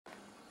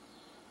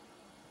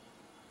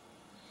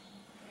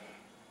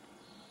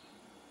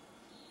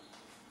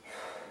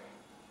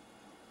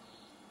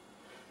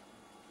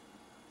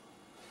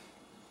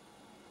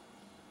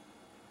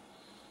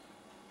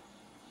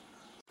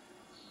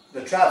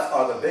The traps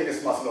are the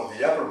biggest muscle of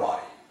the upper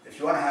body. If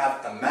you want to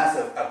have a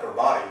massive upper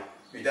body,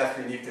 you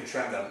definitely need to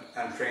train them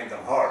and train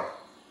them hard.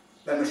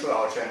 Let me show you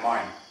how I train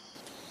mine.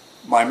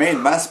 My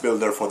main mass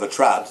builder for the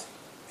traps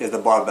is the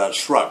barbell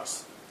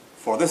shrugs.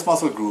 For this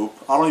muscle group,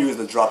 I don't use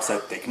the drop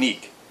set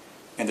technique.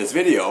 In this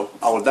video,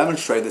 I will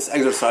demonstrate this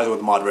exercise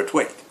with moderate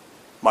weight.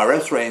 My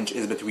reps range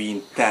is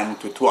between 10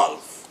 to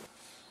 12.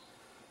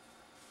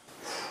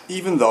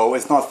 Even though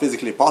it's not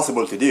physically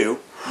possible to do,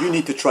 you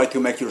need to try to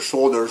make your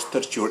shoulders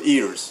touch your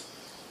ears,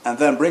 and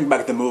then bring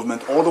back the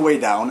movement all the way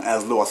down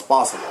as low as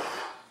possible.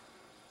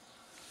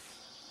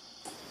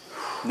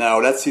 Now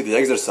let's see the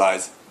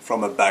exercise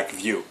from a back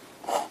view.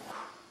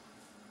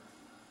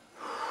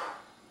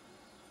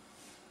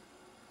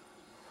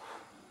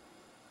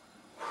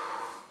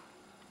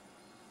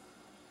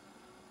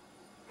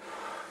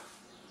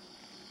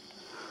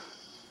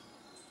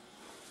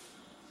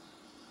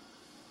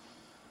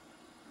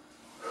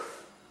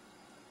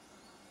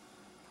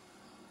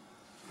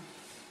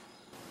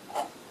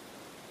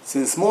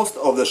 Since most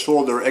of the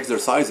shoulder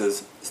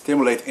exercises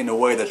stimulate in a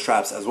way the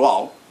traps as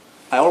well,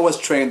 I always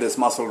train this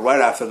muscle right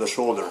after the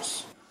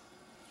shoulders.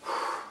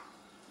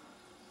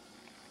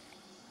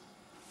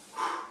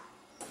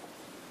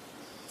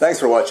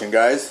 Thanks for watching,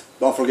 guys.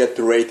 Don't forget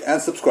to rate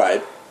and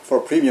subscribe for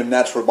premium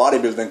natural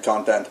bodybuilding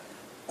content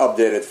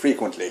updated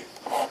frequently.